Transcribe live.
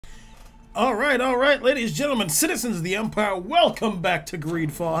All right, ladies, gentlemen, citizens of the Empire, welcome back to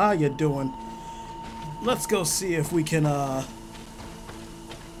GreedFall. How you doing? Let's go see if we can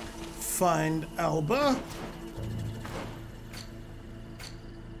find Alba.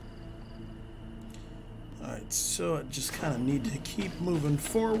 All right, so I just kind of need to keep moving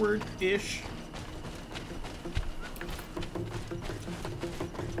forward-ish.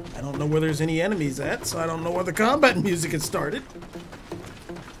 I don't know where there's any enemies at, so I don't know where the combat music has started.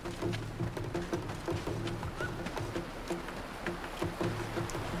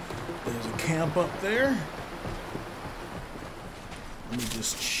 Camp up there. Let me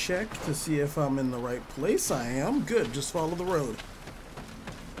just check to see if I'm in the right place. I am. Good. Just follow the road.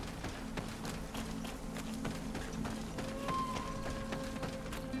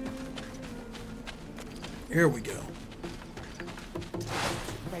 Here we go.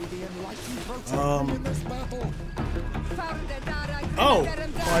 Oh,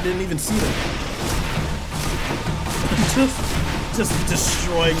 I didn't even see them. Just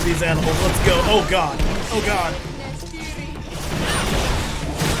destroying these animals. Let's go. Oh god. Oh god.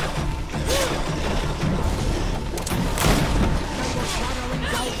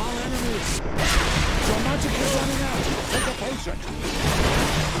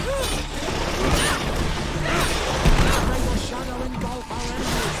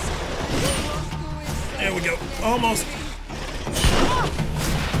 There we go. Almost.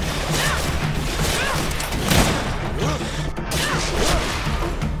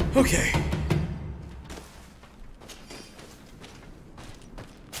 Okay.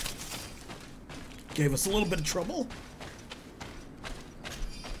 Gave us a little bit of trouble.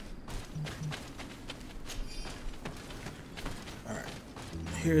 All right.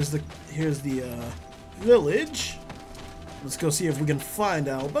 Here's the village. Let's go see if we can find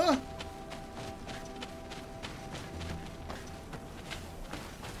Alba.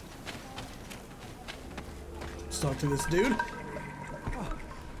 Let's talk to this dude.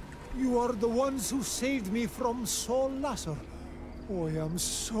 You are the ones who saved me from Saul Lasser. Oh, I am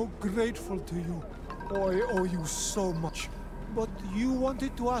so grateful to you. Oh, I owe you so much. But you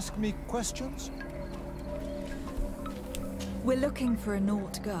wanted to ask me questions? We're looking for a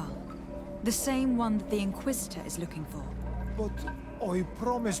Naut girl. The same one that the Inquisitor is looking for. But I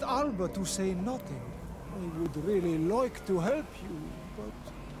promised Alba to say nothing. I would really like to help you, but...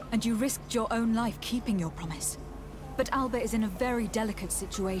 And you risked your own life keeping your promise. But Alba is in a very delicate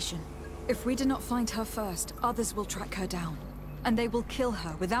situation. If we do not find her first, others will track her down. And they will kill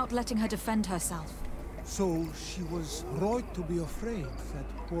her without letting her defend herself. So she was right to be afraid, that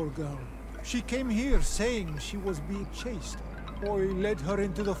poor girl. She came here saying she was being chased. I led her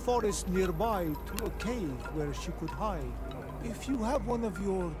into the forest nearby to a cave where she could hide. If you have one of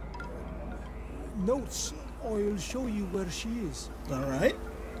your notes, I'll show you where she is. All right.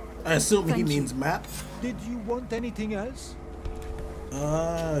 I assume he means map. Did you want anything else? Do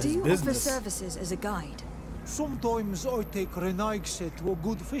you business. offer services as a guide? Sometimes I take Renaigse to a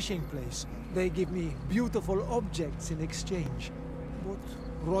good fishing place. They give me beautiful objects in exchange. But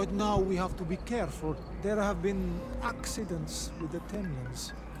right now we have to be careful. There have been accidents with the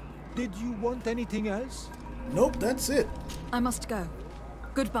Temlins. Did you want anything else? Nope, that's it. I must go.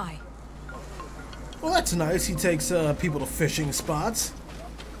 Goodbye. Well, that's nice. He takes people to fishing spots.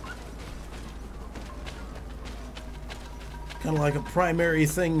 Kind of like a primary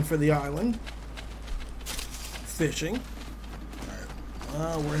thing for the island. Fishing.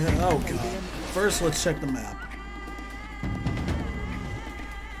 Alright. We're heading. Oh god. First, let's check the map.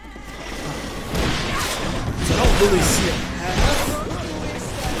 So I don't really see a path.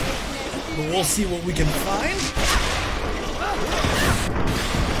 But we'll see what we can find.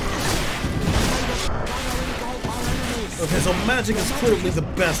 Okay, so magic is clearly the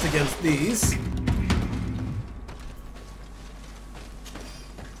best against these.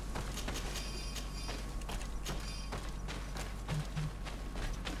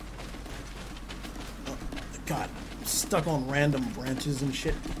 God, I'm stuck on random branches and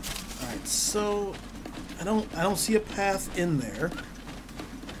shit. Alright, so I don't see a path in there.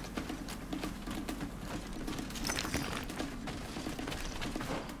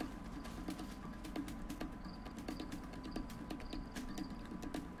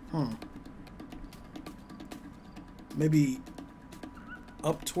 Maybe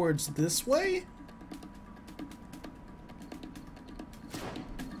up towards this way?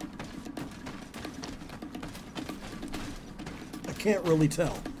 I can't really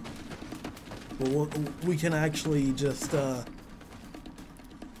tell. But we can actually just, let's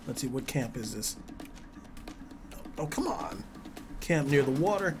see, what camp is this? Oh, come on. Camp near the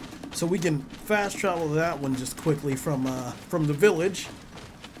water. So we can fast travel to that one just quickly from the village.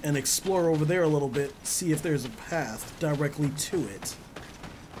 and explore over there a little bit, see if there's a path directly to it.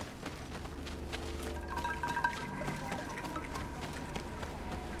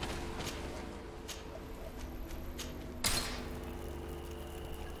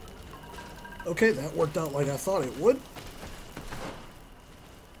 Okay, that worked out like I thought it would.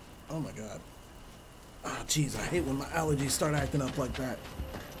 Oh my god. Ah, jeez, I hate when my allergies start acting up like that.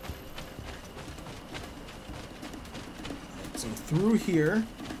 So through here.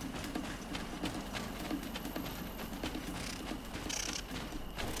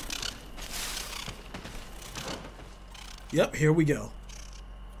 Yep, here we go.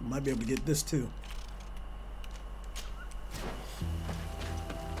 Might be able to get this too.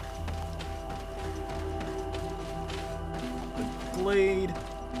 The glade.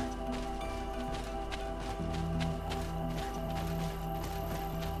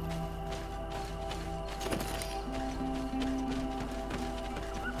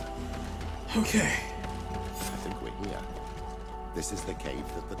 Okay. I think we're here. This is the cave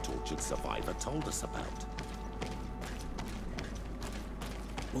that the tortured survivor told us about.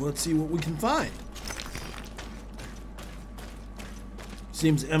 Well, let's see what we can find.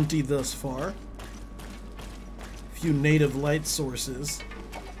 Seems empty thus far. A few native light sources.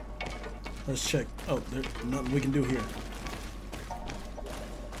 Let's check. Oh, there's nothing we can do here.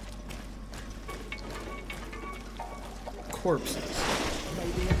 Corpses.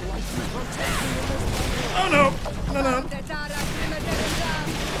 Oh no! No, no.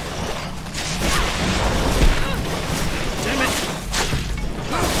 Damn it!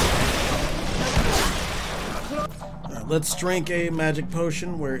 Alright, let's drink a magic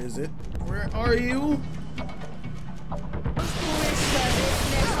potion. Where is it? Where are you?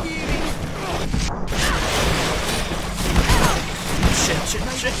 Shit, shit,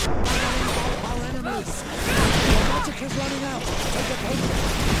 shit. Our enemies. Your magic is running out. Take a potion.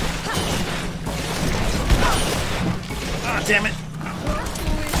 Ah, damn it.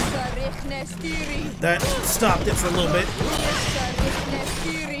 That stopped it for a little bit.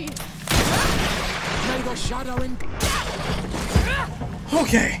 May the shadow in.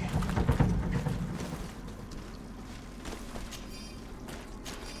 Okay.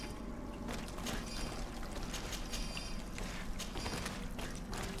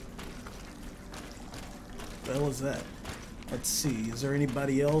 What the hell is that? Let's see. Is there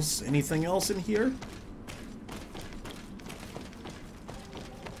anybody else? Anything else in here?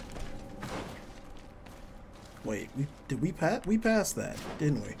 Wait, we passed that,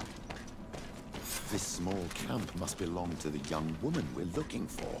 didn't we? This small camp must belong to the young woman we're looking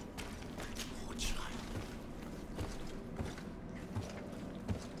for. Poor child.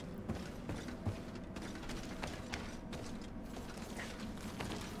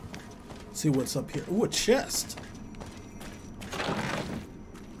 See what's up here. Ooh, a chest.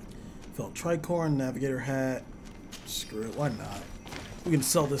 Felt tricorn, navigator hat. Screw it, why not? We can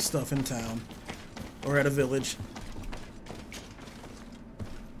sell this stuff in town. Or at a village.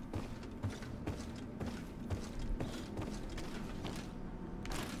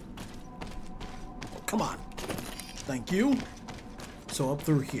 Oh, come on. Thank you. So up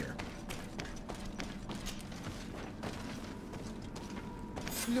through here.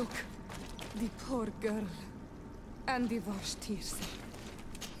 Look, the poor girl. And the washed tears.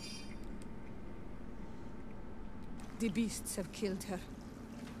 The beasts have killed her.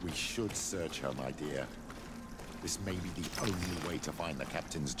 We should search her, my dear. This may be the only way to find the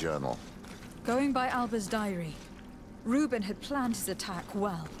captain's journal. Going by Alba's diary, Reuben had planned his attack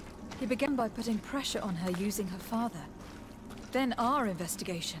well. He began by putting pressure on her using her father. Then our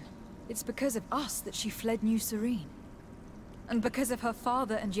investigation. It's because of us that she fled New Serene. And because of her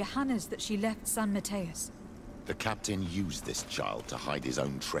father and Johannes that she left San Mateus. The captain used this child to hide his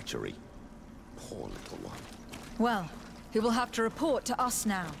own treachery. Poor little one. Well, he will have to report to us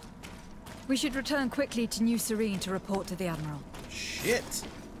now. We should return quickly to New Serene to report to the Admiral. Shit.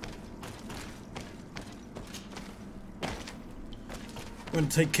 We're gonna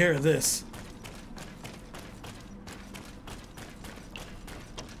take care of this.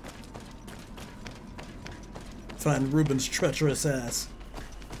 Find Reuben's treacherous ass.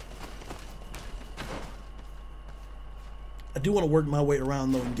 I do want to work my way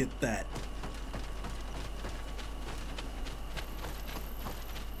around though and get that.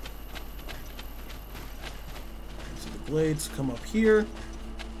 So the blades come up here.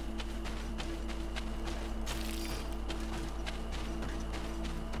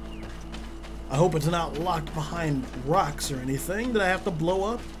 I hope it's not locked behind rocks or anything that I have to blow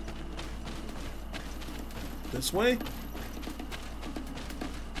up. This way?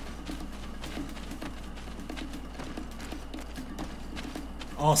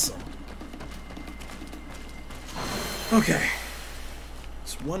 Awesome. Okay.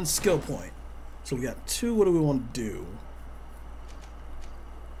 It's 1 skill point. So we got 2. What do we want to do?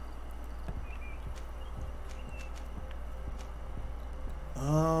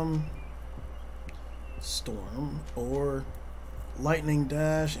 Storm or lightning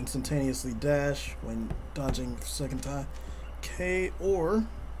dash, instantaneously dash when dodging second time. K or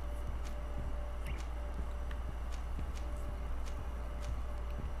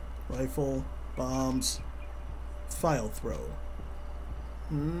rifle, bombs, file throw.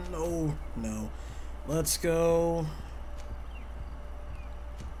 No. Let's go.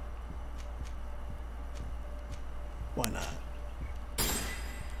 Why not?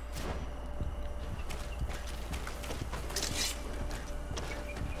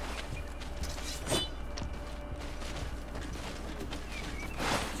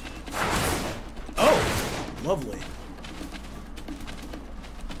 Lovely.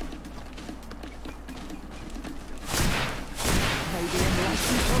 Maybe unless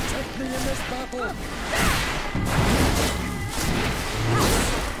you protect me in this battle.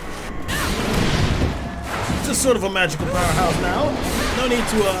 Just sort of a magical powerhouse now.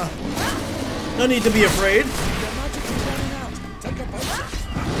 No need to be afraid. Your magic is running out. Take a potion.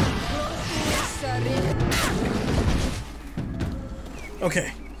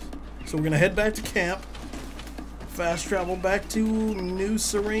 Okay. So we're gonna head back to camp. Fast travel back to New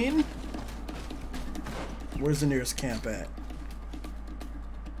Serene. Where's the nearest camp at?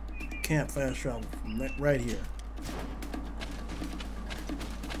 Camp fast travel from that right here.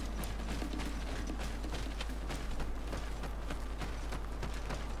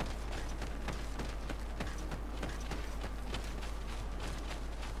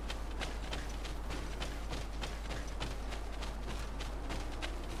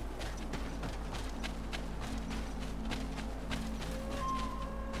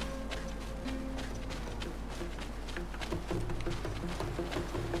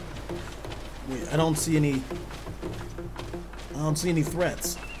 I don't see any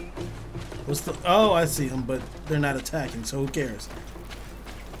threats. What's the? Oh, I see them, but they're not attacking, so who cares?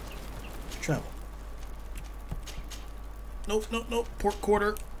 Travel. Nope. Port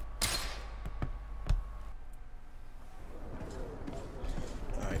quarter.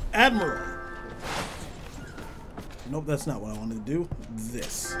 All right, Admiral. Nope, that's not what I wanted to do.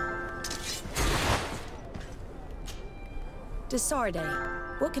 This. To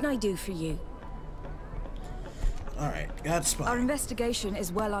Sardet, what can I do for you? Alright, got spotted. Our investigation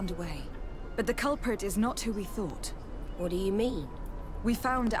is well underway, but the culprit is not who we thought. What do you mean? We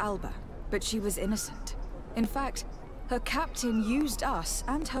found Alba, but she was innocent. In fact, her captain used us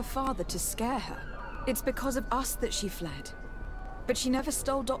and her father to scare her. It's because of us that she fled. But she never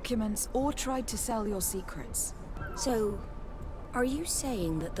stole documents or tried to sell your secrets. So, are you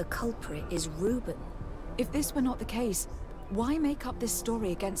saying that the culprit is Reuben? If this were not the case, why make up this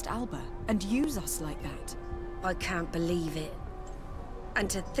story against Alba and use us like that? I can't believe it. And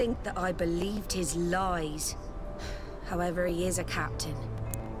to think that I believed his lies. However, he is a captain.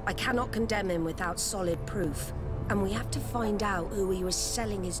 I cannot condemn him without solid proof. And we have to find out who he was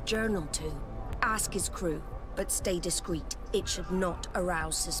selling his journal to. Ask his crew, but stay discreet. It should not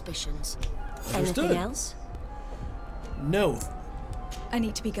arouse suspicions. Understood. Anything else? No. I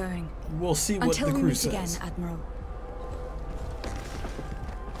need to be going. We'll see what Until the we crew meet says. again, Admiral.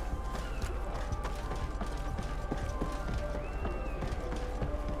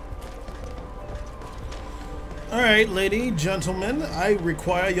 Alright, lady, gentlemen, I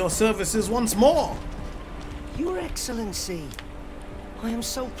require your services once more. Your Excellency, I am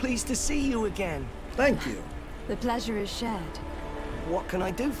so pleased to see you again. Thank you. The pleasure is shared. What can I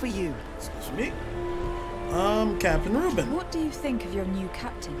do for you? Excuse me. Captain Reuben. What do you think of your new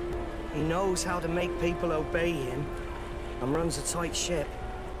captain? He knows how to make people obey him and runs a tight ship.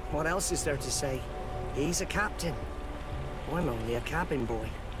 What else is there to say? He's a captain. I'm only a cabin boy.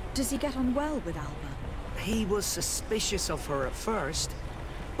 Does he get on well with Alba? He was suspicious of her at first,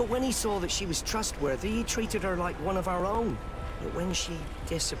 but when he saw that she was trustworthy, he treated her like one of our own. But when she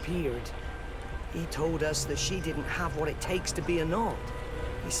disappeared, he told us that she didn't have what it takes to be a Naut.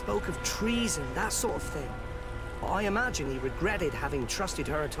 He spoke of treason, that sort of thing. I imagine he regretted having trusted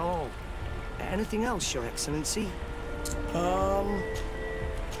her at all. Anything else, Your Excellency? Wait.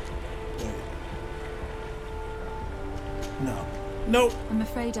 No. Nope. I'm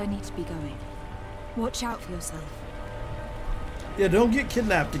afraid I need to be going. Watch out for yourself. Yeah, don't get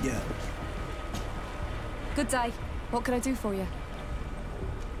kidnapped again. Good day. What can I do for you?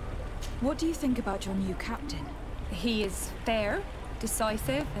 What do you think about your new captain? He is fair,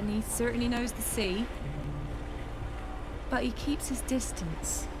 decisive, and he certainly knows the sea. but he keeps his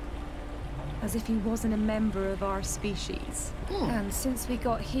distance. As if he wasn't a member of our species. And since we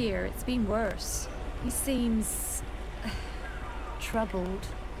got here, it's been worse. He seems... troubled.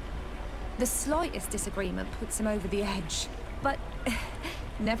 The slightest disagreement puts him over the edge. But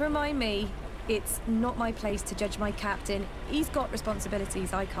never mind me. It's not my place to judge my captain. He's got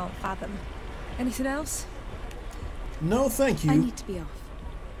responsibilities I can't fathom. Anything else? No, thank you. I need to be off.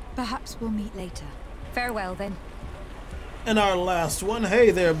 Perhaps we'll meet later. Farewell, then. And our last one. Hey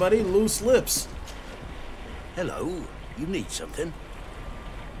there, buddy. Loose lips. Hello. You need something?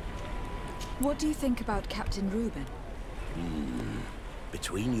 What do you think about Captain Reuben?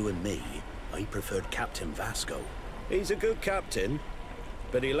 Between you and me, I preferred Captain Vasco. He's a good captain,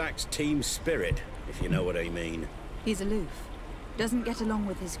 but he lacks team spirit, if you know what I mean. He's aloof. Doesn't get along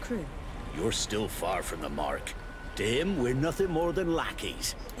with his crew. You're still far from the mark. To him, we're nothing more than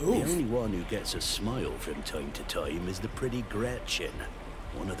lackeys. Oof. The only one who gets a smile from time to time is the pretty Gretchen,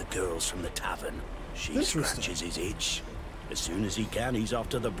 one of the girls from the tavern. She scratches his itch. As soon as he can, he's off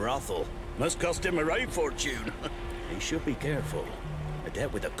to the brothel. Must cost him a right fortune. He should be careful. A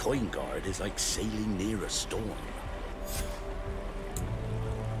debt with a coin guard is like sailing near a storm.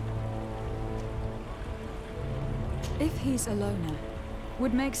 If he's a loner,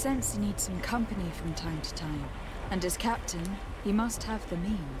 would make sense to need some company from time to time. And as captain, he must have the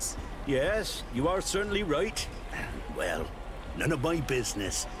means. Yes, you are certainly right. Well, none of my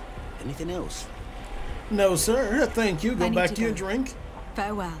business. Anything else? No, sir. Thank you. Go back to your go. drink.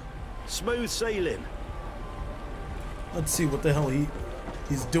 Farewell. Smooth sailing. Let's see what the hell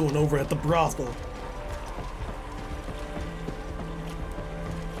he's doing over at the brothel.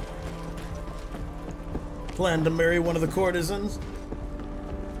 Plan to marry one of the courtesans.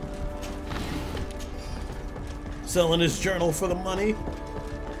 Selling his journal for the money.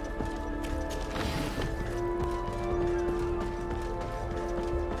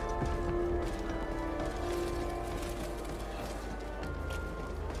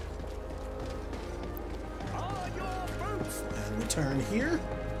 And return here.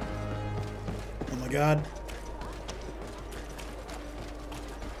 Oh my god.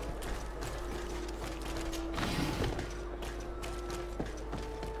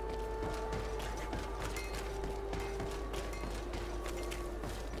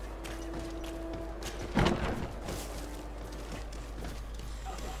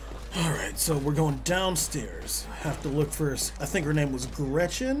 So we're going downstairs. Have to look for, I think her name was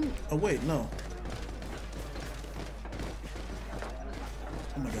Gretchen. Oh wait, no.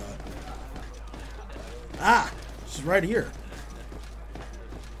 Oh my god. Ah, she's right here.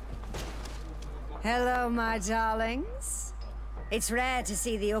 Hello, my darlings. It's rare to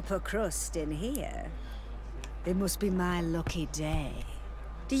see the upper crust in here. It must be my lucky day.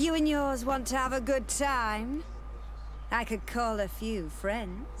 Do you and yours want to have a good time? I could call a few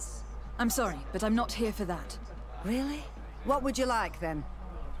friends. I'm sorry, but I'm not here for that. Really? What would you like, then?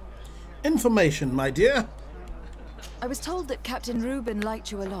 Information, my dear. I was told that Captain Reuben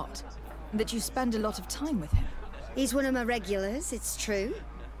liked you a lot, and that you spend a lot of time with him. He's one of my regulars, it's true.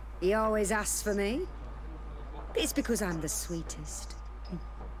 He always asks for me. But it's because I'm the sweetest.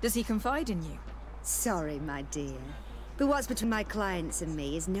 Does he confide in you? Sorry, my dear. But what's between my clients and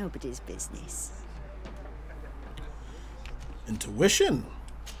me is nobody's business. Intuition.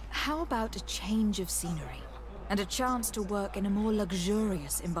 How about a change of scenery? And a chance to work in a more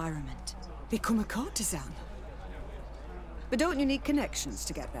luxurious environment? Become a courtesan? But don't you need connections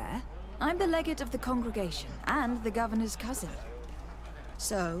to get there? I'm the legate of the congregation, and the governor's cousin.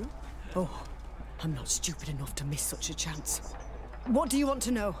 So? Oh, I'm not stupid enough to miss such a chance. What do you want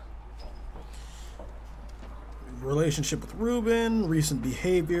to know? Relationship with Reuben, recent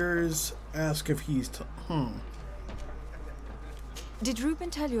behaviors, ask if he's Did Reuben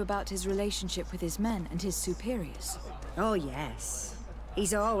tell you about his relationship with his men and his superiors? Oh, yes.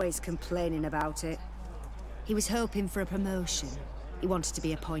 He's always complaining about it. He was hoping for a promotion. He wanted to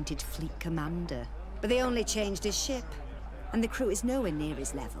be appointed fleet commander. But they only changed his ship. And the crew is nowhere near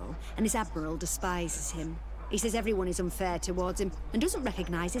his level, and his admiral despises him. He says everyone is unfair towards him, and doesn't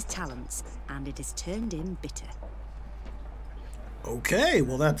recognize his talents. And it has turned him bitter. Okay,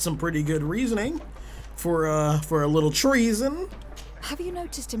 well that's some pretty good reasoning for a little treason. Have you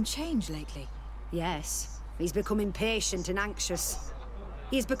noticed him change lately? Yes. He's become impatient and anxious.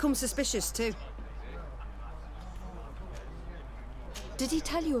 He's become suspicious too. Did he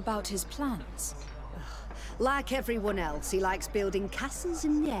tell you about his plans? Like everyone else, he likes building castles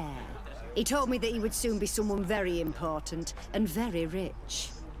in the air. He told me that he would soon be someone very important and very rich.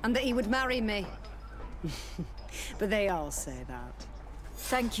 And that he would marry me. But they all say that.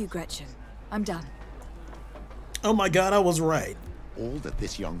 Thank you, Gretchen. I'm done. Oh my god, I was right. All that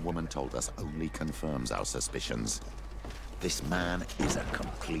this young woman told us only confirms our suspicions. This man is a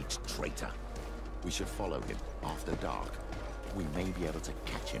complete traitor. We should follow him after dark. We may be able to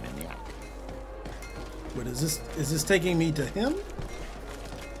catch him in the act. But is this taking me to him?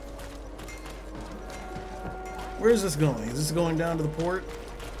 Where is this going? Is this going down to the port?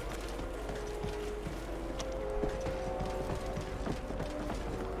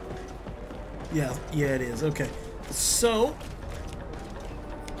 Yeah, it is. Okay. So,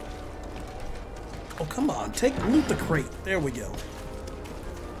 oh, come on. Loot the crate. There we go.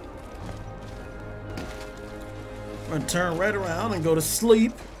 I'm gonna turn right around and go to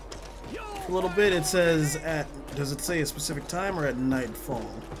sleep. For a little bit, it says at, does it say a specific time or at nightfall?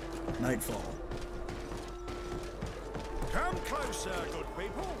 Nightfall. Come closer, good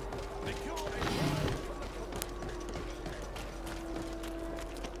people.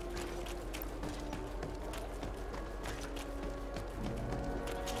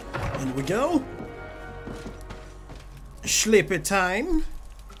 In we go. Sleepy time.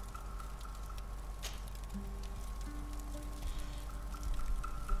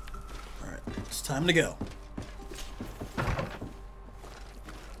 Alright, it's time to go.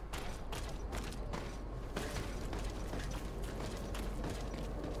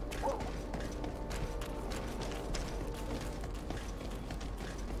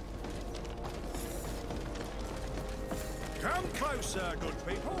 Come closer, good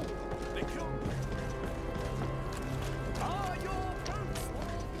people. Are your boots?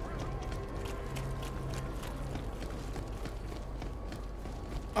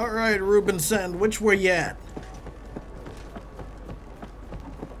 Alright, Reuben Sandwich, where you at?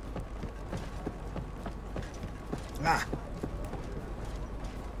 Ah.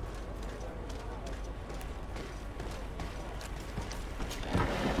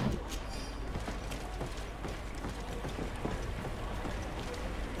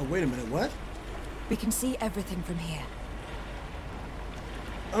 Oh, wait a minute, what? We can see everything from here.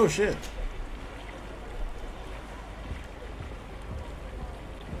 Oh, shit.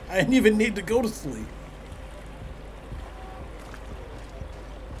 I didn't even need to go to sleep.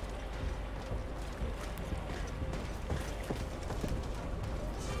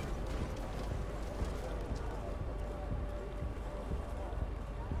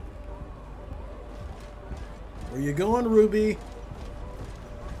 Where you going, Ruby?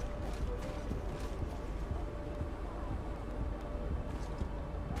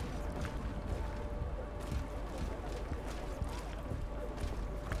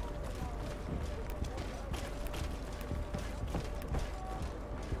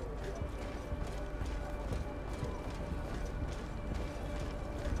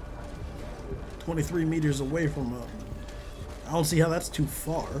 .23 meters away from I don't see how that's too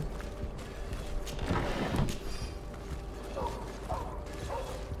far.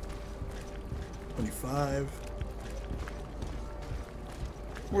 .25.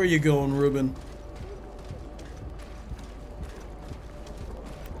 Where are you going, Reuben?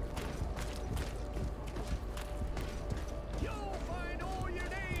 You'll find all you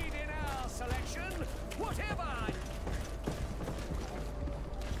need in our selection, whatever.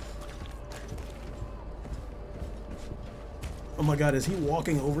 Oh my god, is he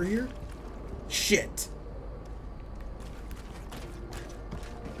walking over here? Shit.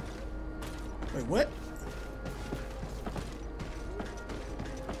 Wait, what?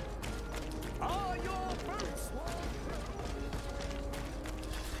 Are your boots?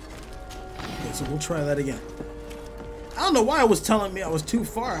 Okay, so we'll try that again. I don't know why it was telling me I was too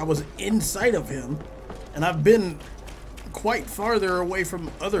far. I was inside of him, and I've been quite farther away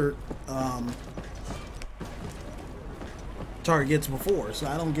from other targets before, so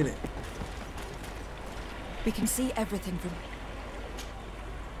I don't get it. We can see everything from...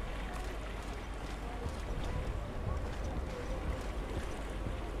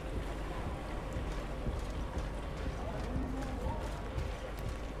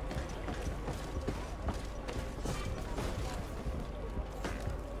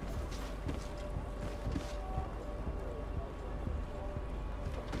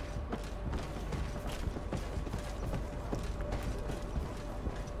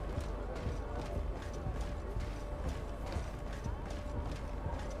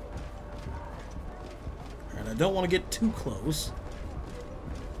 I don't want to get too close.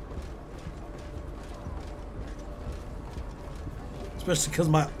 Especially because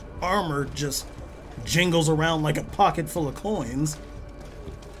my armor just jingles around like a pocket full of coins.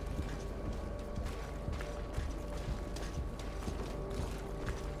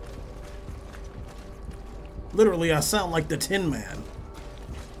 Literally, I sound like the Tin Man.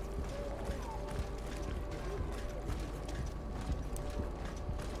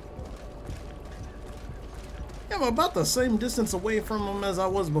 I'm about the same distance away from him as I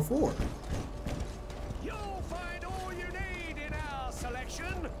was before. You'll find all you need in our selection.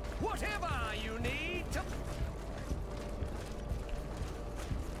 Whatever you need to...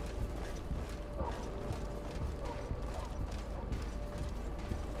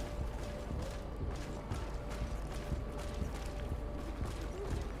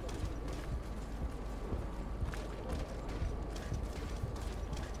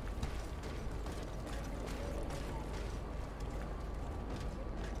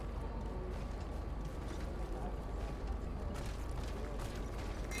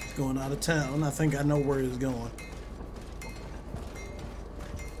 Going out of town. I think I know where he's going.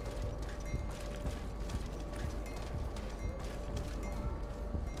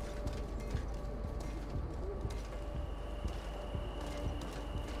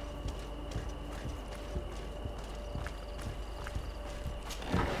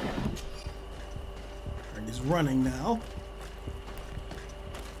 And he's running now.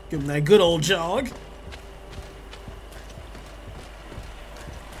 Give him that good old jog.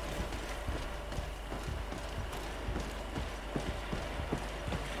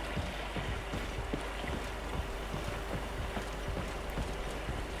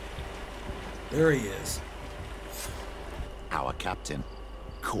 There he is. Our captain,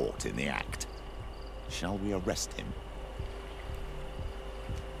 caught in the act. Shall we arrest him?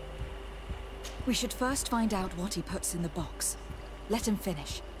 We should first find out what he puts in the box. Let him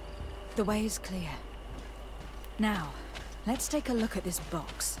finish. The way is clear. Now, let's take a look at this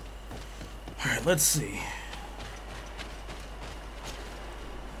box. Alright, let's see.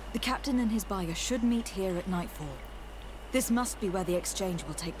 The captain and his buyer should meet here at nightfall. This must be where the exchange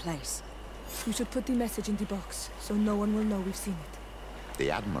will take place. We should put the message in the box, so no one will know we've seen it.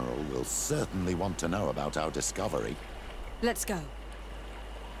 The Admiral will certainly want to know about our discovery. Let's go.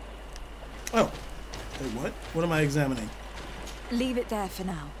 Oh. Wait, what? What am I examining? Leave it there for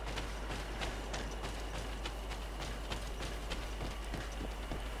now.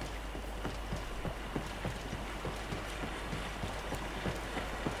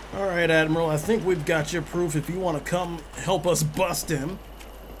 Alright, Admiral, I think we've got your proof. If you want to come help us bust him,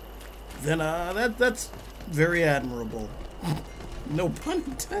 then that's very admirable. No pun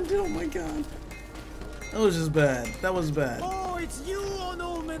intended, oh my god. That was just bad. That was bad. Oh, it's you on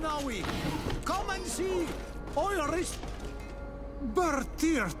Olmenawi. Come and see. I risk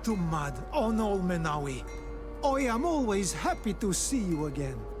Bertir to mad on Olmenawi. I am always happy to see you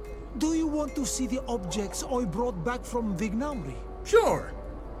again. Do you want to see the objects I brought back from Vignauri? Sure.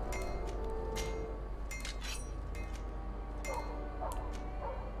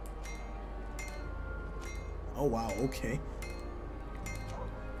 Oh wow, okay.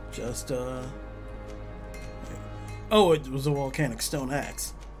 Just oh, it was a volcanic stone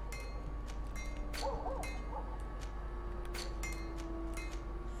axe.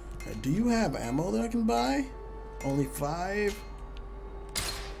 Do you have ammo that I can buy? Only 5?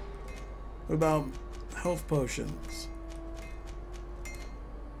 What about health potions?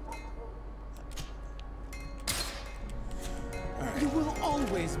 Alright. You will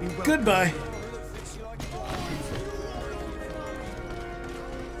always be welcome. Goodbye.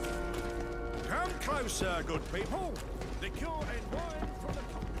 Come closer, good people. Liquor and wine from the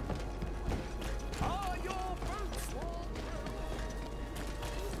top. Are your boots warm?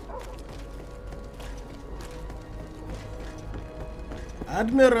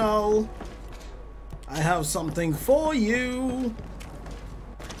 Admiral, I have something for you.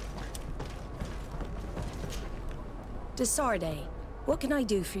 To Sardet, what can I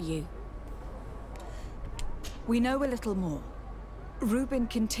do for you? We know a little more. Reuben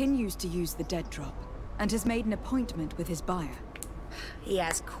continues to use the dead drop and has made an appointment with his buyer. He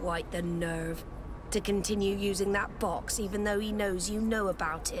has quite the nerve to continue using that box even though he knows you know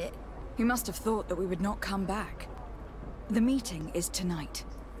about it. He must have thought that we would not come back. The meeting is tonight.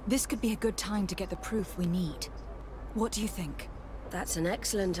 This could be a good time to get the proof we need. What do you think? That's an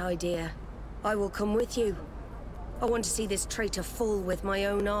excellent idea. I will come with you. I want to see this traitor fall with my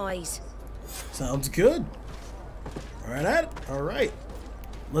own eyes. Sounds good. Alright, Ed. Alright.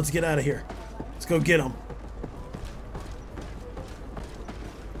 Let's get out of here. Let's go get him.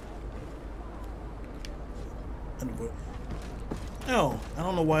 Oh, I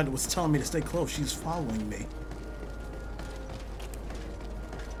don't know why it was telling me to stay close. She's following me.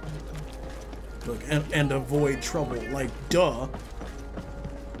 Look, and avoid trouble. Like, duh.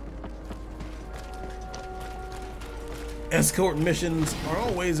 Escort missions are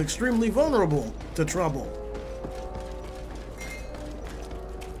always extremely vulnerable to trouble.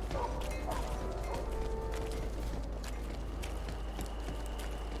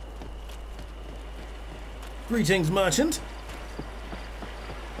 Greetings, merchant.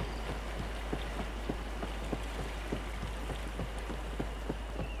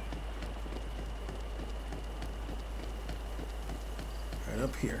 Right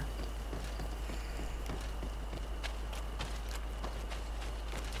up here.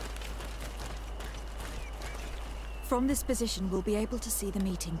 From this position, we'll be able to see the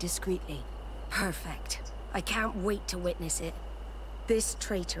meeting discreetly. Perfect. I can't wait to witness it. This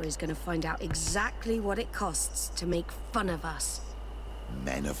traitor is going to find out exactly what it costs to make fun of us.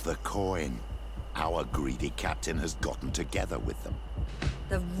 Men of the coin. Our greedy captain has gotten together with them.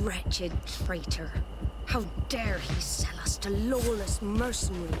 The wretched traitor. How dare he sell us to lawless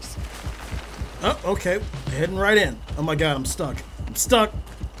mercenaries? Oh, okay. Heading right in. Oh my god, I'm stuck. I'm stuck.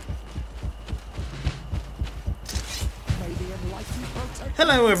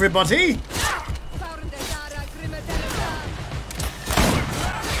 Hello, everybody.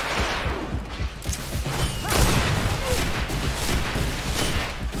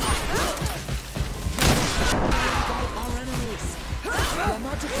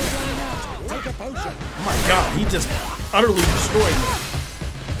 Oh my god, he just utterly destroyed me.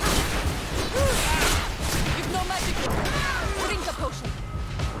 If no magic, drink the potion.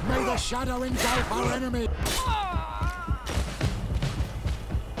 May the shadow engulf our enemy.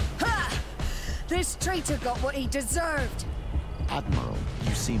 Ha! This traitor got what he deserved. Admiral,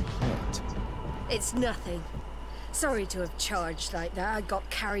 you seem hurt. It's nothing. Sorry to have charged like that. I got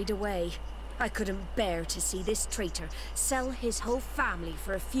carried away. I couldn't bear to see this traitor sell his whole family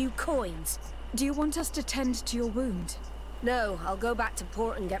for a few coins. Do you want us to tend to your wound? No, I'll go back to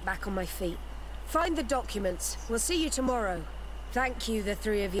port and get back on my feet. Find the documents. We'll see you tomorrow. Thank you, the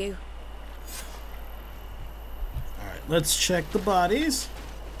three of you. Alright, let's check the bodies.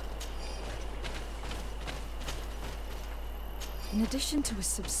 In addition to a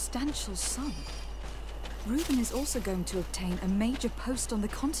substantial sum, Reuben is also going to obtain a major post on the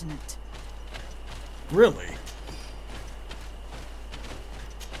continent. Really?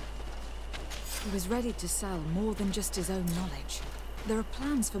 He was ready to sell more than just his own knowledge. There are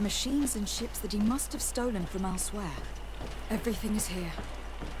plans for machines and ships that he must have stolen from elsewhere. Everything is here.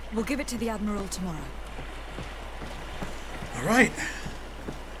 We'll give it to the Admiral tomorrow. All right.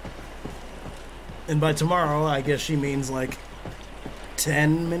 And by tomorrow, I guess she means like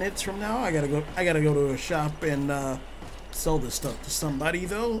 10 minutes from now. I gotta go to a shop and sell this stuff to somebody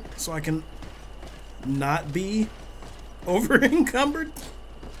though, so I can not be over encumbered.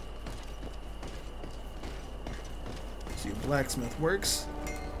 See if blacksmith works.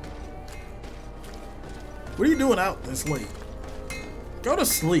 What are you doing out this late? Go to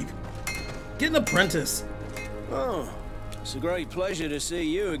sleep. Get an apprentice. Oh, it's a great pleasure to see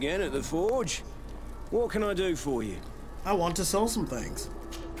you again at the forge. What can I do for you? I want to sell some things.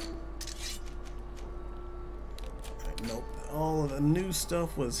 Nope. All of the new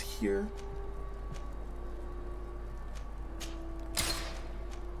stuff was here.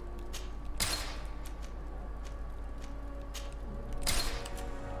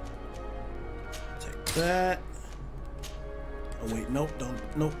 That. Oh wait, nope,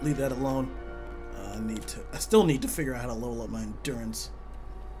 nope, leave that alone. I still need to figure out how to level up my endurance.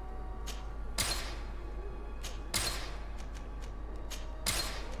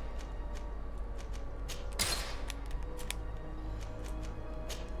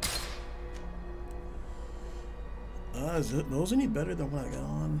 Is those any better than what I got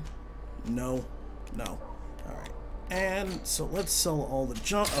on? No. Alright. And so let's sell all the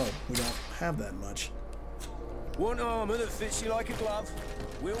junk. Oh, we don't have that much. Want armor that fits you like a glove?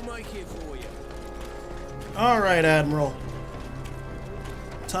 We'll make it for you. Alright, Admiral.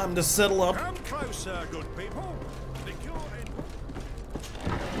 Time to settle up. Come closer, good people.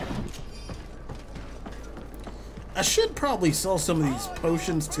 I should probably sell some of these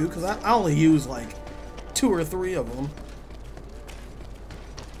potions too, because I only use like 2 or 3 of them.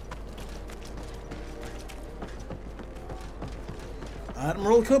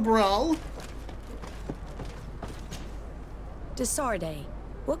 Admiral Cabral. To Sardet,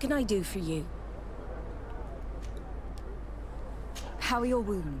 what can I do for you? How are your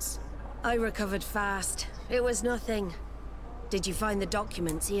wounds? I recovered fast. It was nothing. Did you find the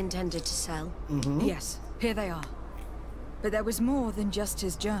documents he intended to sell? Mm-hmm. Yes, here they are. But there was more than just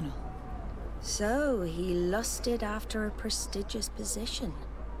his journal. So, he lusted after a prestigious position.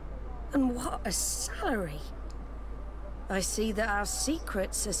 And what a salary! I see that our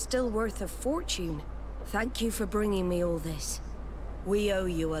secrets are still worth a fortune. Thank you for bringing me all this. We owe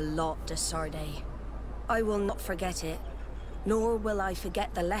you a lot, de Sardet. I will not forget it, nor will I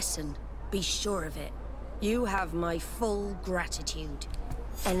forget the lesson. Be sure of it. You have my full gratitude.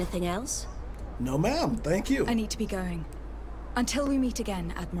 Anything else? No, ma'am. Thank you. I need to be going. Until we meet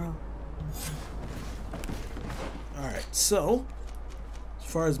again, Admiral. Alright, so, as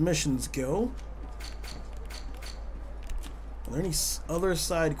far as missions go, are there any other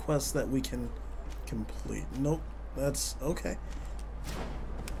side quests that we can complete? Nope, that's okay.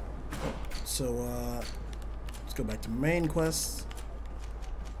 So, let's go back to main quests.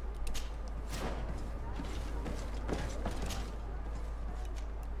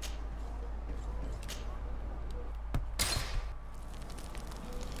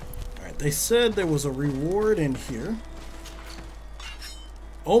 They said there was a reward in here.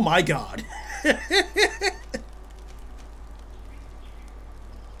 Oh my god.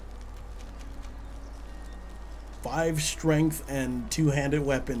 5 strength and 2-handed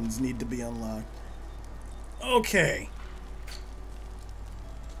weapons need to be unlocked. Okay.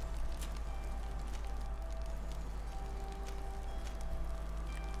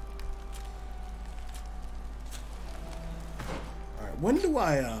 Alright, when do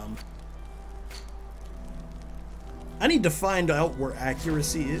I need to find out where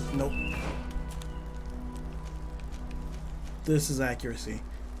accuracy is. Nope. This is accuracy.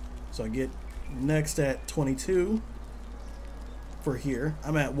 So I get next at 22 for here.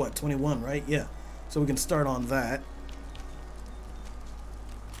 I'm at what, 21, right? Yeah. So we can start on that.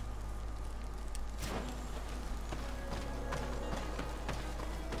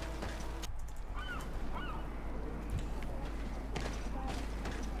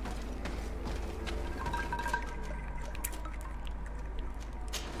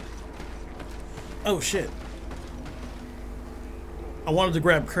 Oh shit. I wanted to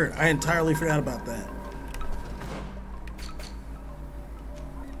grab Kurt. I entirely forgot about that.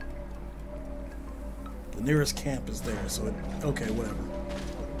 The nearest camp is there, so it, okay, whatever.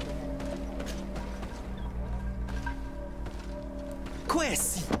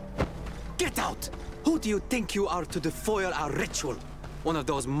 Quest! Get out! Who do you think you are to defoil our ritual? One of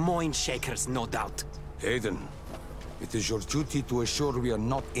those mind shakers, no doubt. Aiden, it is your duty to assure we are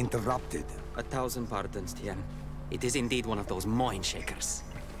not interrupted. 1,000 pardons, Teer. It is indeed one of those mind shakers.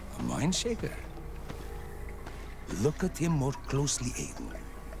 A mind shaker? Look at him more closely, Aiden.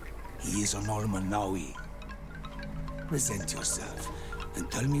 He is an Almanawi. Present yourself and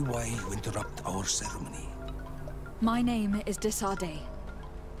tell me why you interrupt our ceremony. My name is Sardet.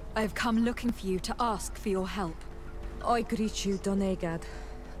 I have come looking for you to ask for your help. I greet you, Donegad.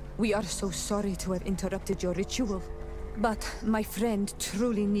 We are so sorry to have interrupted your ritual. But my friend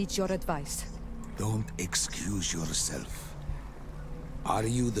truly needs your advice. Don't excuse yourself. Are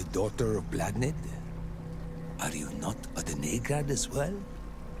you the daughter of Bladned? Are you not a Donegad as well?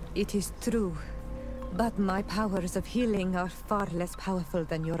 It is true. But my powers of healing are far less powerful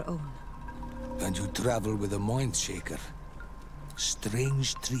than your own. And you travel with a mind shaker.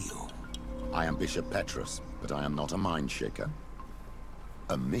 Strange trio. I am Bishop Petrus, but I am not a mind shaker.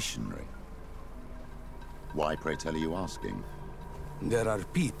 A missionary. Why, pray tell, are you asking? There are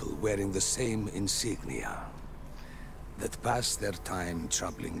people wearing the same insignia that pass their time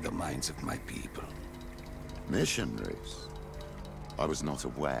troubling the minds of my people. Missionaries? I was not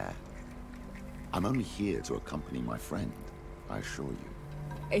aware. I'm only here to accompany my friend, I assure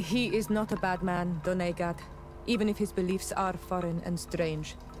you. He is not a bad man, Donegad, even if his beliefs are foreign and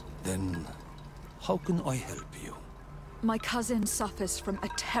strange. Then, how can I help you? My cousin suffers from a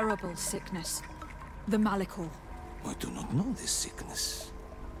terrible sickness. The Malikor. I do not know this sickness.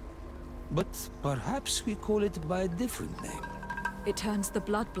 But perhaps we call it by a different name. It turns the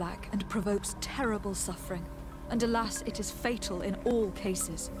blood black and provokes terrible suffering. And alas, it is fatal in all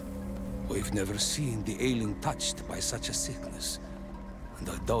cases. I've never seen the ailing touched by such a sickness. And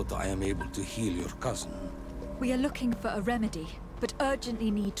I doubt I am able to heal your cousin. We are looking for a remedy, but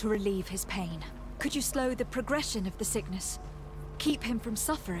urgently need to relieve his pain. Could you slow the progression of the sickness? Keep him from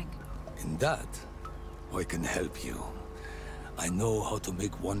suffering? In that, I can help you. I know how to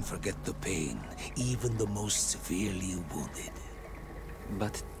make one forget the pain, even the most severely wounded.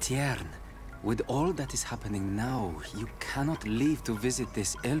 But Tiern, with all that is happening now, you cannot leave to visit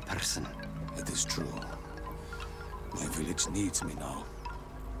this ill person. It is true. My village needs me now.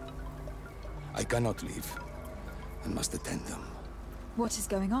 I cannot leave. I must attend them. What is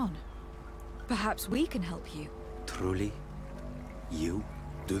going on? Perhaps we can help you. Truly? You?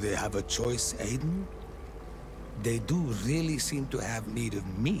 Do they have a choice, Aiden? They do really seem to have need of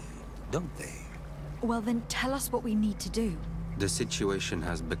me, don't they? Well then, tell us what we need to do. The situation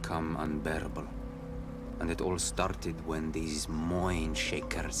has become unbearable. And it all started when these mind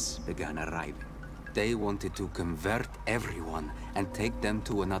shakers began arriving. They wanted to convert everyone and take them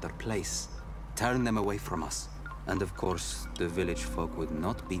to another place. Turn them away from us. And of course, the village folk would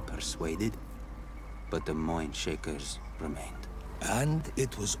not be persuaded. but the Moin Shakers remained. And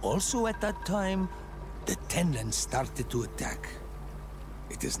it was also at that time the Tenland started to attack.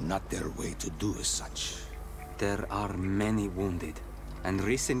 It is not their way to do as such. There are many wounded, and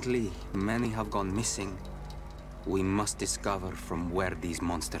recently many have gone missing. We must discover from where these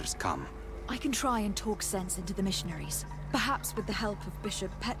monsters come. I can try and talk sense into the missionaries, perhaps with the help of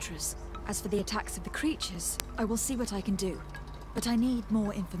Bishop Petrus. As for the attacks of the creatures, I will see what I can do. But I need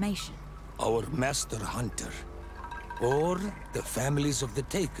more information. Our master hunter, or the families of the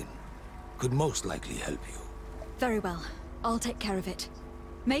Taken, could most likely help you. Very well. I'll take care of it.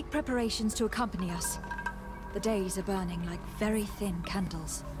 Make preparations to accompany us. The days are burning like very thin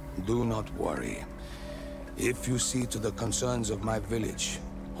candles. Do not worry. If you see to the concerns of my village,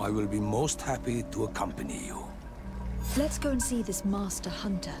 I will be most happy to accompany you. Let's go and see this master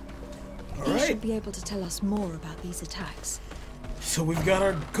hunter. He should be able to tell us more about these attacks. So we've got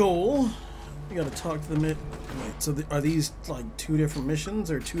our goal. We gotta talk to them. Wait, so are these like two different missions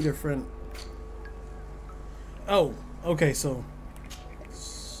or two different... Oh, okay, so...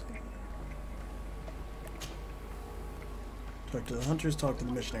 Talk to the hunters, talk to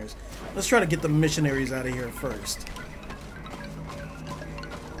the missionaries. Let's try to get the missionaries out of here first.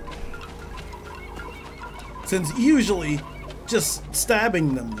 Since usually just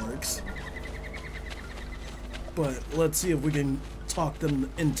stabbing them works. But let's see if we can talk them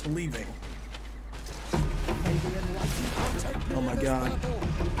into leaving. Oh my god.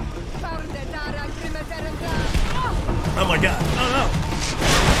 Oh my god. Oh no.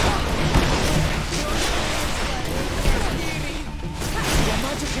 Your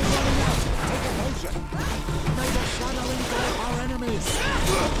magic is running out. Take a potion. May the shadow engulf our enemies.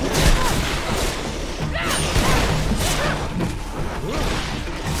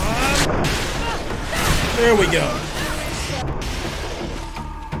 There we go.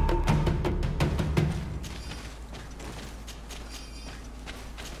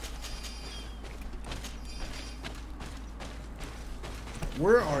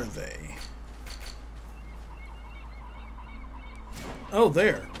 Where are they? Oh,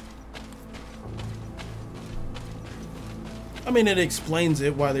 there. I mean, it explains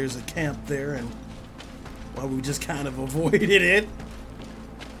it, why there's a camp there and why we just kind of avoided it.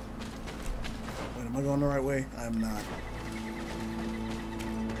 Wait, am I going the right way? I'm not.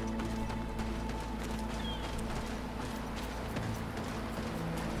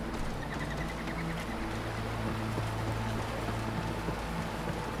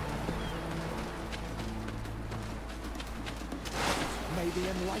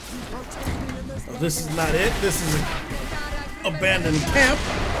 Oh, this is not it. This is an abandoned camp.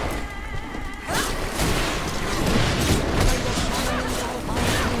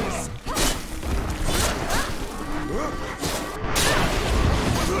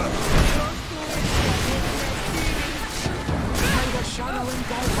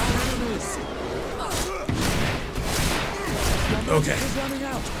 Okay.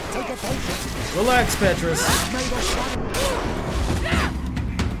 Relax, Petrus.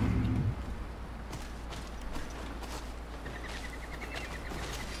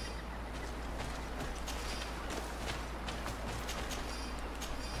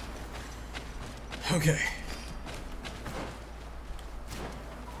 Okay.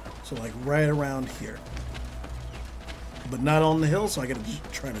 So like right around here. But not on the hill, so I gotta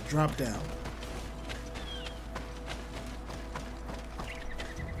try to drop down.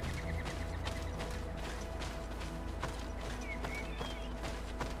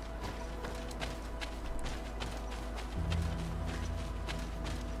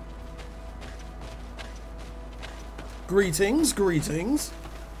 Greetings, greetings.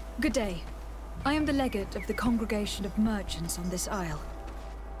 Good day. I am the legate of the congregation of merchants on this isle.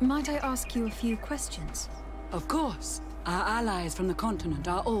 Might I ask you a few questions? Of course. Our allies from the continent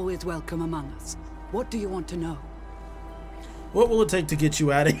are always welcome among us. What do you want to know? What will it take to get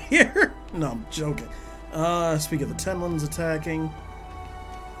you out of here? No, I'm joking. Speak of the Tenlands attacking.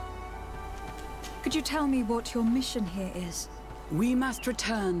 Could you tell me what your mission here is? We must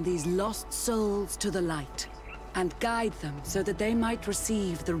return these lost souls to the light and guide them so that they might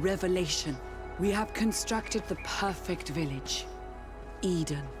receive the revelation. We have constructed the perfect village,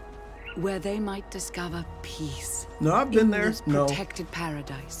 Eden, where they might discover peace. No, I've been there. This protected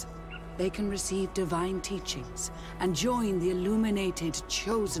paradise. They can receive divine teachings and join the illuminated,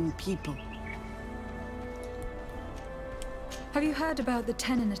 chosen people. Have you heard about the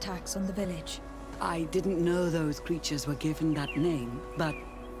Tenon attacks on the village? I didn't know those creatures were given that name, but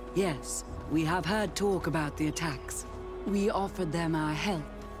yes, we have heard talk about the attacks. We offered them our help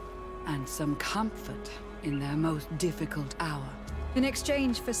and some comfort in their most difficult hour. In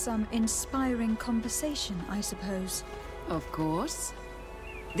exchange for some inspiring conversation, I suppose. Of course.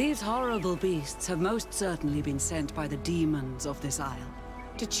 These horrible beasts have most certainly been sent by the demons of this isle.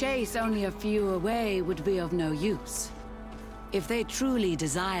 To chase only a few away would be of no use. If they truly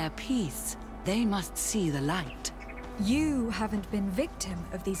desire peace, they must see the light. You haven't been victim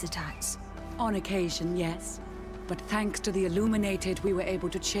of these attacks. On occasion, yes. But thanks to the Illuminated, we were able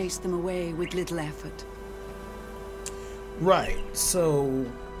to chase them away with little effort. Right, so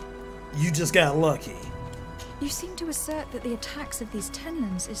you just got lucky. You seem to assert that the attacks of these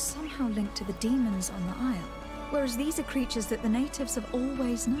Tenlands is somehow linked to the demons on the Isle, whereas these are creatures that the natives have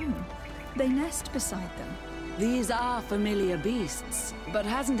always known. They nest beside them. These are familiar beasts, but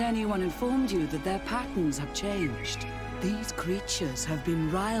hasn't anyone informed you that their patterns have changed? These creatures have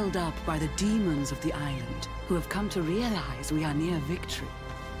been riled up by the demons of the island, who have come to realize we are near victory.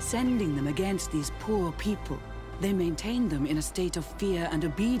 Sending them against these poor people, they maintain them in a state of fear and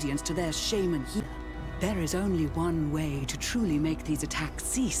obedience to their shaman healer. There is only one way to truly make these attacks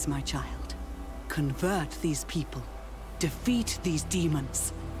cease, my child. Convert these people. Defeat these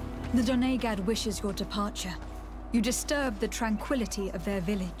demons. The Donegad wishes your departure. You disturb the tranquility of their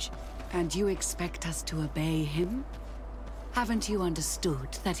village. And you expect us to obey him? Haven't you understood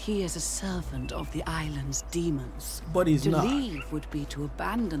that he is a servant of the island's demons? But he's not. To leave would be to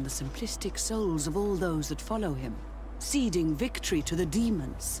abandon the simplistic souls of all those that follow him, ceding victory to the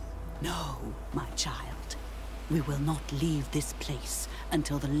demons. No, my child. We will not leave this place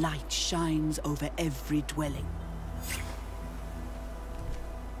until the light shines over every dwelling.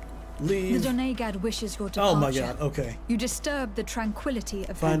 Leave. The Donegad wishes your departure. Oh my god, okay. You disturb the tranquility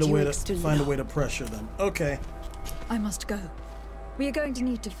of Find a way their to pressure them. Okay. I must go. We are going to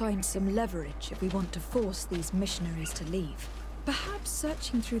need to find some leverage if we want to force these missionaries to leave. Perhaps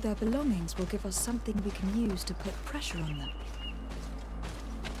searching through their belongings will give us something we can use to put pressure on them.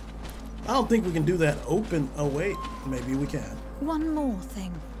 I don't think we can do that open. Oh wait, maybe we can. One more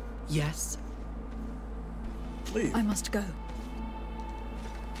thing. Yes? Leave. I must go.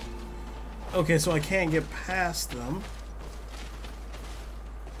 Okay, so I can't get past them.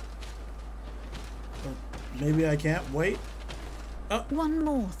 Maybe I can't. Wait. One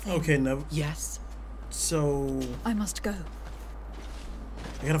more thing. Okay, no. Yes? So... I must go.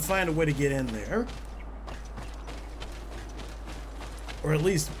 I gotta find a way to get in there. Or at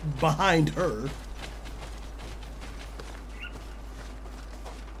least behind her.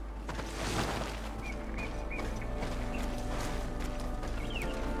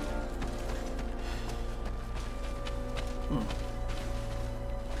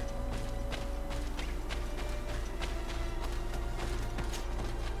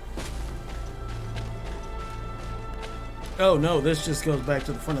 Oh no, this just goes back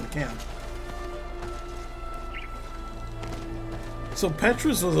to the front of the camp. So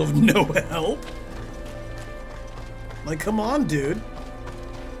Petrus was of no help? Like, come on, dude.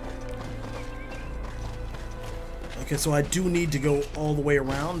 Okay, so I do need to go all the way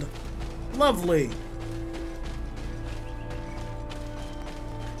around. Lovely.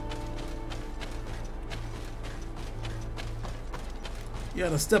 You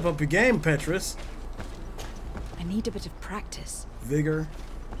gotta step up your game, Petrus. I need a bit of practice. Vigor.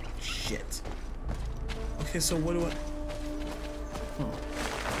 Shit. Okay, so what do I...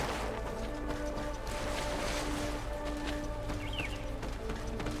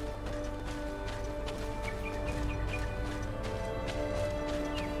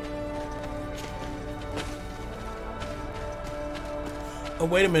 Oh,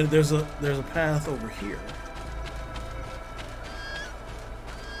 wait a minute. There's a path over here.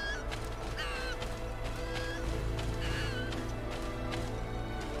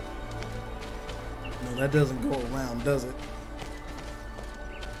 No, that doesn't go around, does it?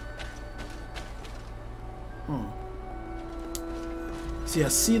 See, I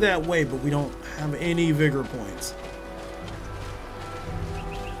see that way, but we don't have any vigor points.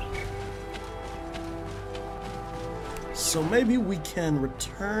 So maybe we can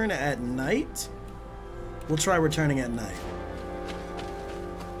return at night? We'll try returning at night.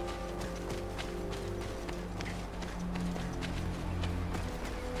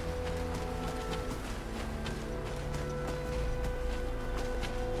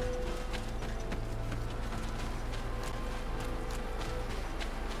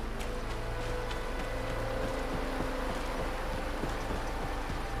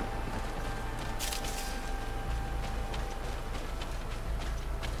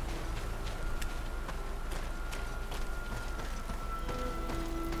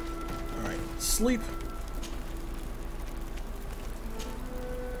 Sleep.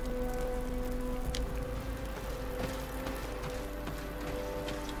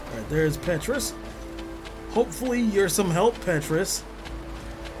 Alright, there's Petrus. Hopefully you're some help, Petrus.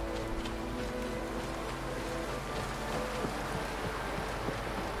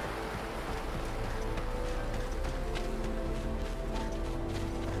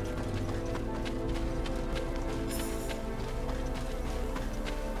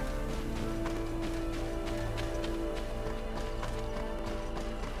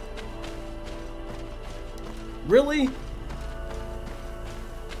 Really?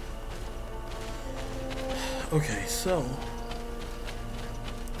 Okay, so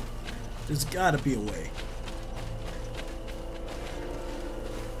there's gotta be a way.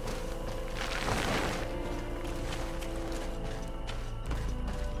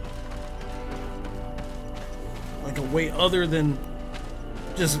 Like a way other than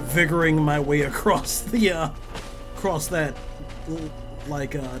just vigoring my way across the across that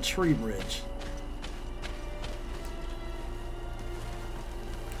like tree bridge.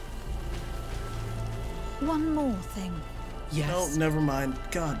 One more thing. Yes. No, never mind.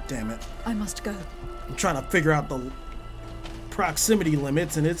 God damn it. I must go. I'm trying to figure out the proximity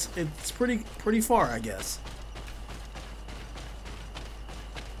limits, and it's pretty far, I guess.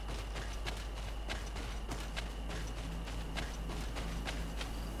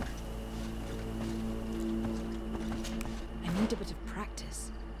 I need a bit of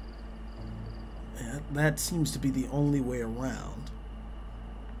practice. Yeah, that seems to be the only way around.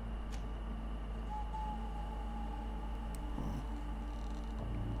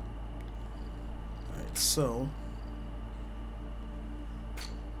 So,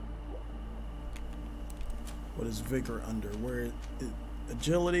 what is vigor under? Where is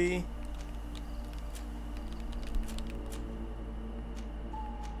agility?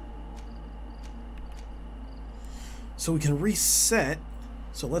 So we can reset.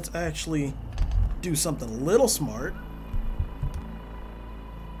 So let's actually do something a little smart.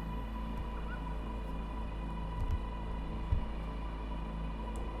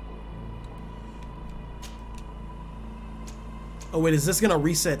 Oh wait, is this gonna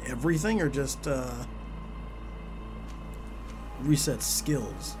reset everything or just reset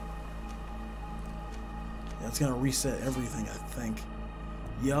skills? Yeah, it's gonna reset everything, I think.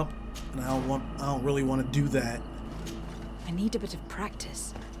 Yup, and I don't really want to do that. I need a bit of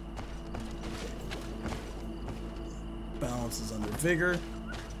practice. Balance is under vigor.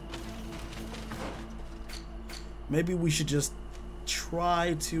 Maybe we should just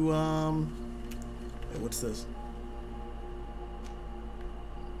try to wait, what's this?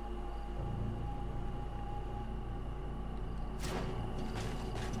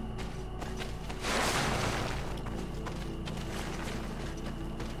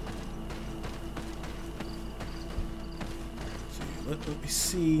 Let me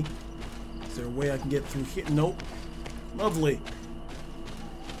see. Is there a way I can get through here? Nope. Lovely.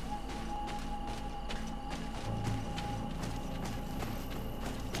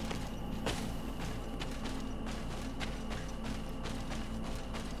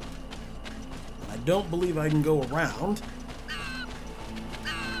 I don't believe I can go around.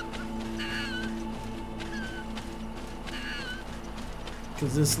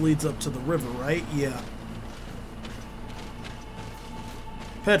 Because this leads up to the river, right? Yeah.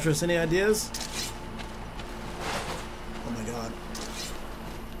 Petrus, any ideas? Oh my god.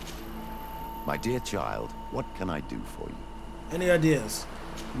 My dear child, what can I do for you? Any ideas?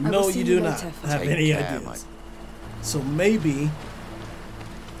 No, you do not have any ideas. So maybe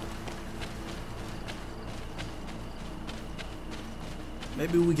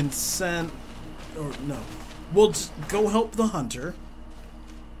we can send, or no, we'll just go help the hunter.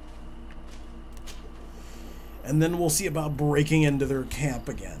 And then we'll see about breaking into their camp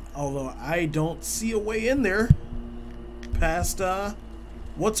again. Although I don't see a way in there past,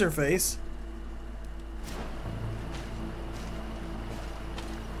 what's-her-face.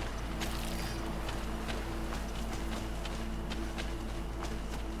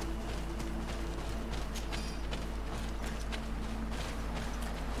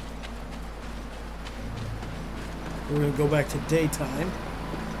 We're gonna go back to daytime.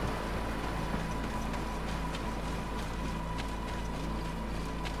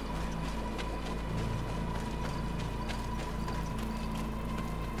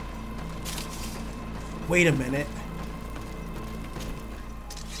 Wait a minute.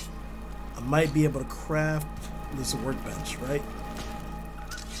 I might be able to craft this workbench, right?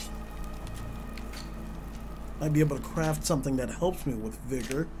 Might be able to craft something that helps me with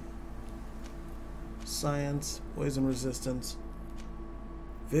vigor. Science, poison resistance,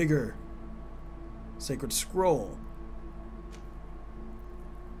 vigor, sacred scroll.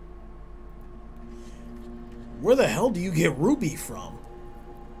 Where the hell do you get ruby from?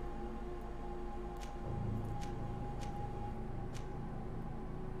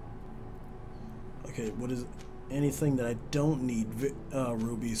 Okay, what is anything that I don't need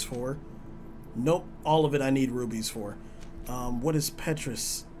rubies for? Nope, all of it I need rubies for. What is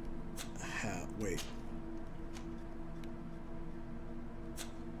Petrus? Wait.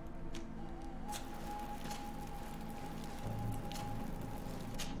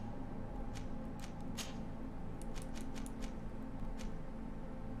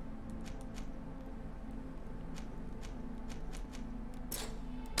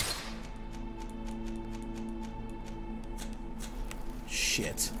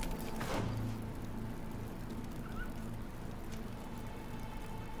 Shit.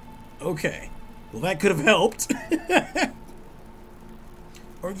 Okay. Well, that could have helped.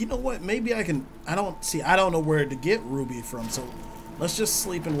 Or you know what? Maybe I can... I don't know where to get ruby from, so let's just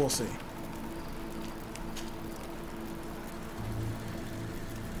sleep and we'll see.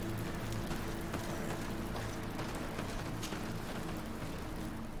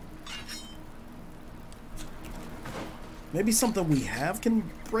 Maybe something we have can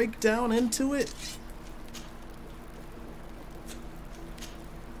break down into it?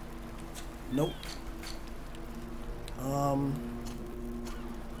 Nope.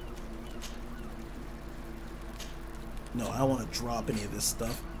 No, I don't want to drop any of this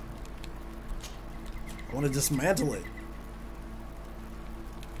stuff. I want to dismantle it.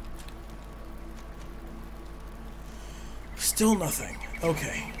 Still nothing.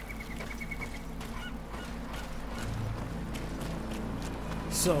 Okay.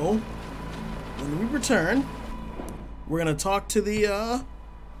 So, when we return, we're gonna talk to the,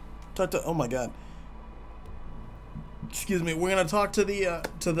 oh my god. Excuse me, we're gonna talk to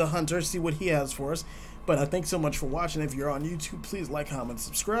the hunter, see what he has for us. But I thank so much for watching. If you're on YouTube, please like, comment,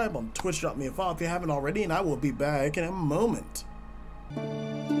 subscribe. On Twitch, drop me a follow if you haven't already, and I will be back in a moment.